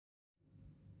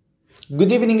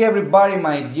Good evening, everybody,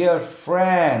 my dear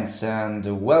friends,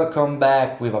 and welcome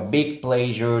back with a big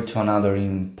pleasure to another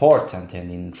important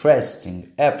and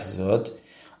interesting episode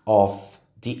of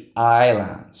The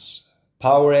Islands,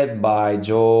 powered by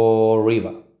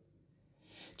Riva.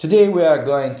 Today we are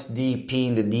going to deep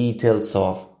in the details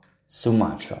of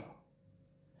Sumatra.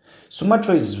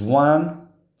 Sumatra is one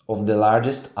of the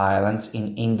largest islands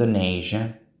in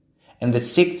Indonesia and the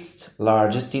sixth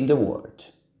largest in the world.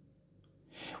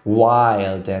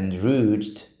 Wild and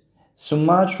rugged,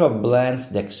 Sumatra blends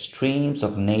the extremes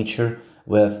of nature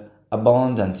with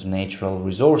abundant natural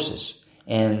resources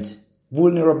and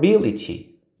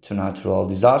vulnerability to natural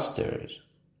disasters.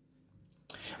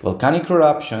 Volcanic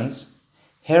eruptions,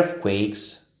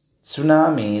 earthquakes,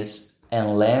 tsunamis,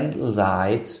 and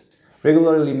landslides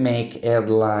regularly make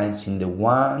headlines in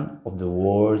one of the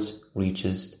world's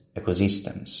richest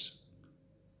ecosystems.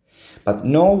 But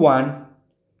no one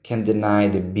can deny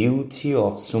the beauty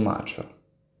of Sumatra.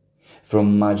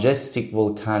 From majestic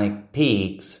volcanic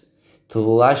peaks to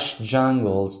lush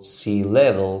jungles to sea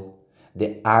level,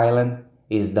 the island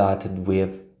is dotted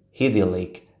with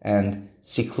idyllic and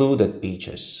secluded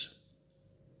beaches.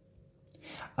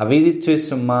 A visit to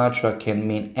Sumatra can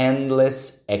mean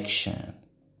endless action.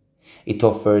 It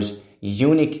offers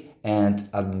unique and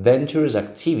adventurous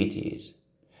activities,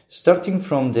 starting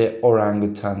from the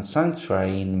orangutan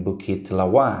sanctuary in Bukit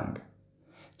Lawang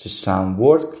to some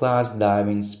world-class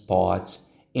diving spots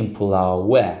in Pulau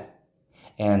Weh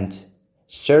and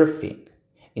surfing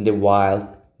in the wild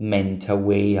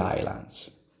Mentawai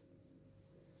Islands.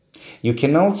 You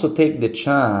can also take the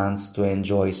chance to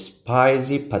enjoy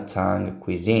spicy Patang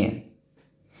cuisine,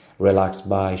 relax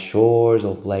by shores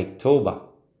of Lake Toba,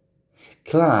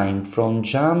 climb from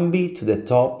Jambi to the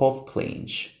top of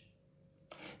Clinch,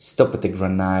 stop at the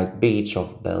granite beach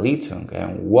of Belitung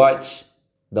and watch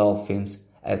dolphins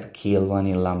at Kilwan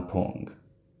in Lampung.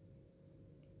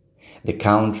 The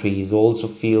country is also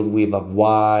filled with a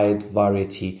wide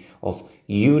variety of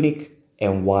unique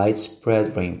and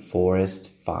widespread rainforest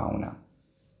fauna.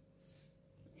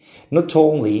 Not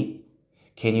only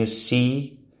can you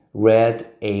see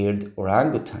red-eared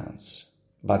orangutans,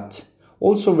 but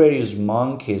also various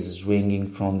monkeys swinging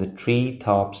from the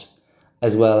treetops,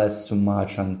 as well as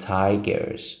Sumatran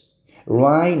tigers,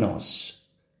 rhinos,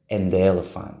 and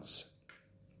elephants.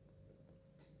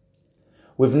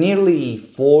 With nearly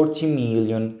 40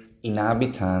 million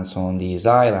inhabitants on this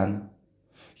island,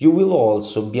 you will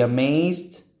also be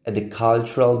amazed at the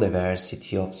cultural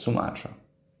diversity of Sumatra.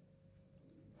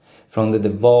 From the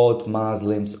devout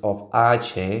Muslims of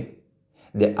Aceh,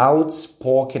 the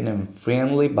outspoken and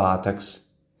friendly Bataks,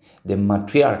 the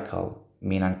matriarchal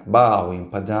Minangkabau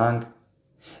in Padang,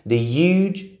 the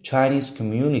huge Chinese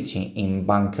community in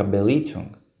Bangka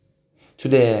Belitung, to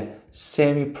the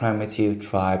semi-primitive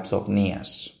tribes of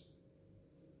Nias.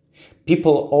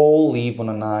 People all live on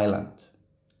an island,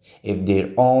 have their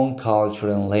own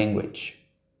culture and language,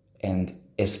 and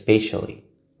especially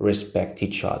respect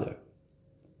each other.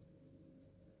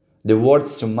 The word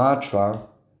Sumatra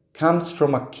comes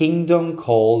from a kingdom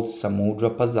called Samudra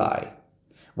Pasai,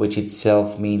 which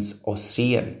itself means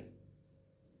ocean.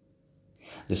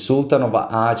 The Sultan of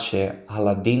Aceh,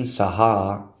 Aladdin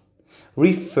Shah,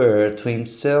 referred to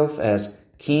himself as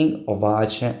King of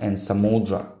Aceh and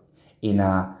Samudra in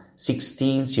a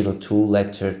 1602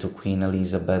 letter to Queen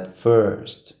Elizabeth I.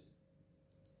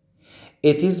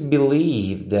 It is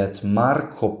believed that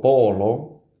Marco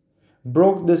Polo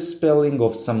broke the spelling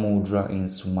of Samudra in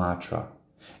Sumatra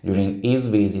during his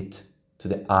visit to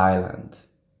the island.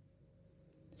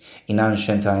 In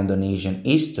ancient Indonesian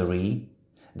history,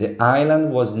 the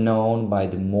island was known by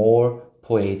the more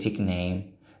poetic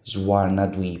name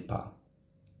Swarnadwipa,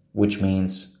 which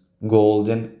means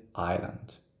Golden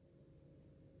Island.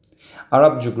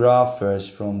 Arab geographers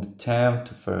from the 10th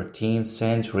to 13th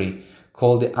century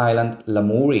called the island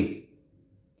Lamuri,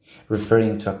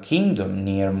 referring to a kingdom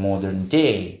near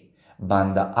modern-day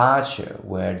Banda Aceh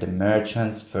where the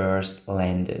merchants first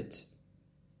landed.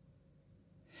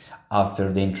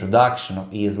 After the introduction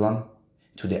of Islam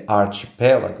to the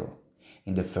archipelago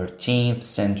in the 13th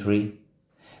century,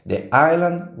 the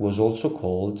island was also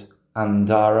called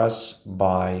Andaras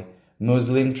by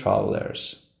Muslim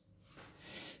travelers.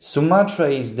 Sumatra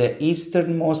is the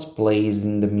easternmost place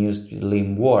in the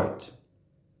Muslim world,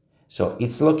 so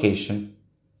its location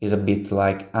is a bit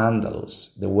like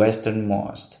Andalus, the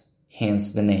westernmost,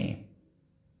 hence the name.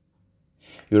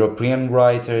 European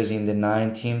writers in the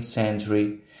 19th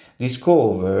century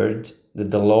discovered that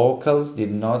the locals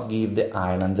did not give the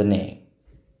island a name.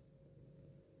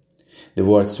 The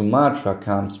word Sumatra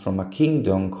comes from a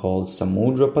kingdom called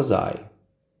Samudra Pasai,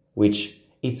 which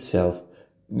itself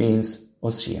means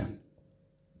ocean.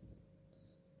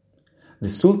 The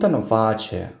Sultan of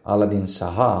Aceh, Aladdin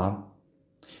Shah,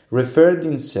 referred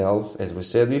himself, as we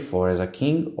said before, as a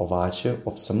king of Aceh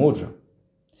of Samudra.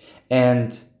 And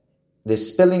the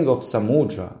spelling of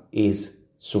Samudra is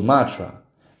Sumatra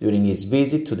during his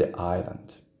visit to the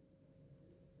island.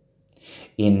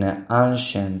 In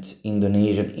ancient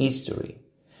Indonesian history,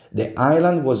 the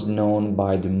island was known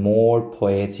by the more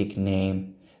poetic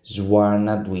name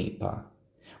Swarna Dwipa,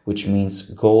 which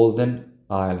means Golden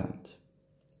Island.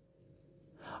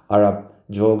 Arab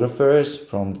geographers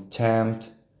from the 10th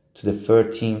to the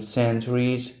 13th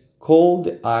centuries called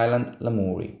the island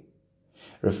Lamuri,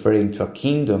 referring to a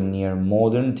kingdom near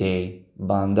modern-day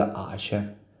Banda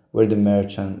Aceh, where the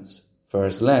merchants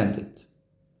first landed.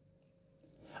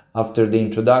 After the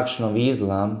introduction of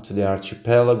Islam to the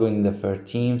archipelago in the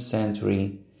 13th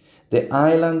century, the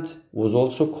island was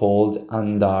also called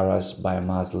Andaras by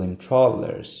Muslim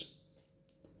travelers.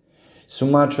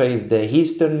 Sumatra is the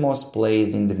easternmost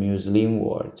place in the Muslim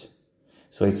world,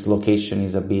 so its location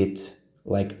is a bit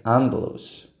like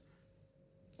Andalus.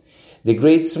 The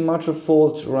Great Sumatra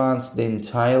Fault runs the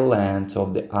entire length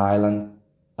of the island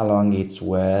along its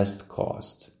west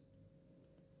coast.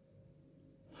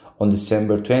 On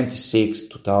December 26,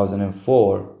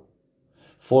 2004,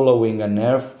 following an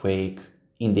earthquake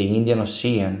in the Indian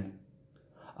Ocean,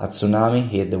 a tsunami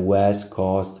hit the west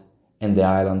coast and the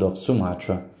island of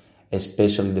Sumatra,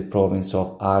 especially the province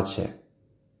of Aceh.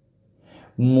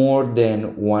 More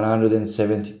than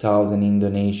 170,000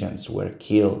 Indonesians were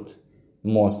killed,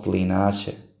 mostly in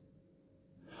Aceh.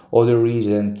 Other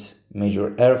recent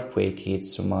major earthquake hit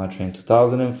Sumatra in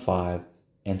 2005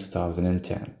 and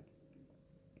 2010.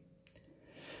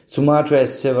 Sumatra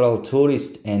has several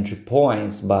tourist entry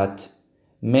points, but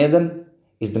Medan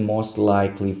is the most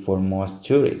likely for most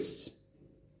tourists.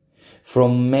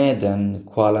 From Medan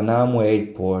Kuala Namu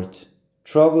Airport,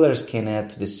 travelers can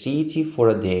head to the city for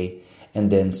a day and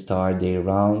then start their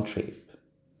round trip.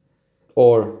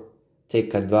 Or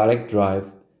take a direct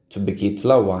drive to Bukit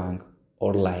Lawang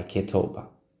or Lake Toba.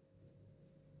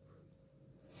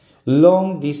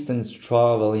 Long distance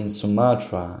travel in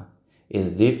Sumatra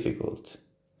is difficult,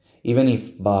 even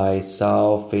if by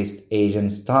Southeast Asian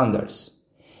standards,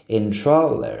 and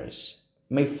travelers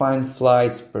may find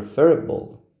flights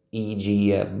preferable,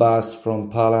 e.g. a bus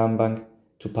from Palembang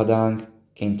to Padang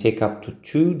can take up to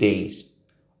 2 days,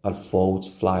 although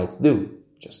flights do,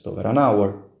 just over an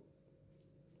hour.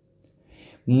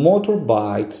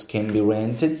 Motorbikes can be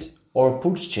rented or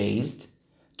purchased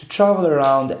to travel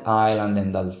around the island,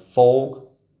 and although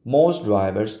most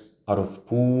drivers are of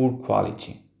poor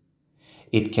quality,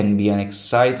 it can be an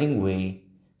exciting way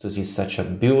to see such a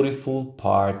beautiful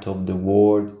part of the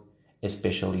world,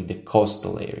 especially the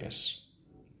coastal areas.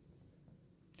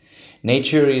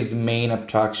 Nature is the main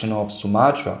attraction of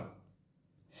Sumatra.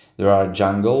 There are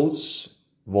jungles,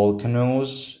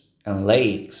 volcanoes, and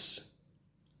lakes.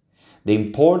 The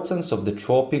importance of the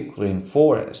tropical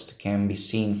rainforest can be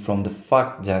seen from the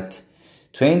fact that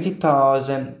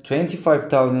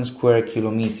 25,000 square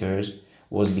kilometers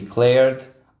was declared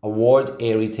a World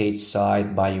Heritage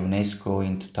Site by UNESCO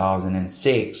in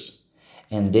 2006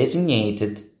 and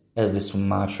designated as the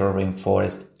Sumatra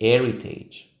Rainforest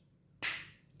Heritage.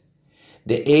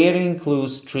 The area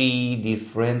includes 3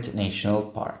 different national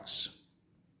parks.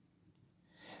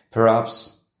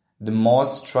 Perhaps the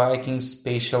most striking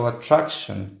special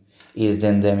attraction is the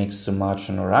endemic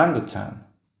Sumatran orangutan,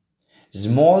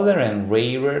 smaller and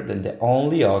rarer than the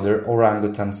only other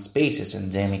orangutan species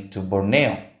endemic to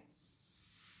Borneo.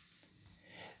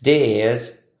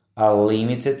 These are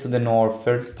limited to the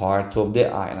northern part of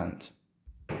the island,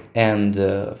 and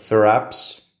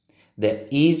perhaps the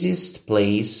easiest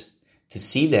place to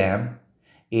see them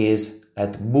is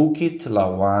at Bukit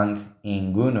Lawang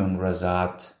in Gunung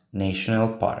Rasat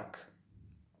National Park.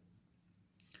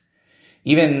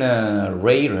 Even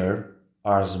rarer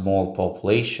are small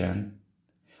population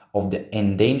of the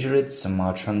endangered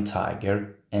Sumatran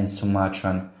tiger and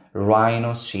Sumatran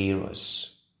rhinoceros.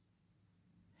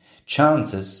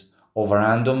 Chances of a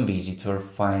random visitor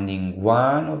finding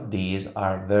one of these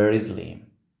are very slim,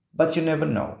 but you never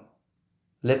know.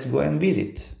 Let's go and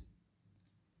visit.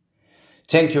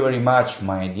 Thank you very much,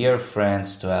 my dear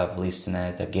friends, to have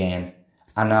listened again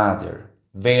another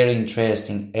very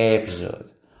interesting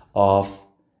episode of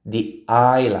The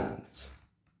Islands,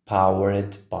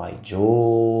 powered by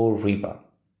Riva.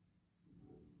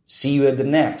 See you at the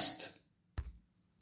next.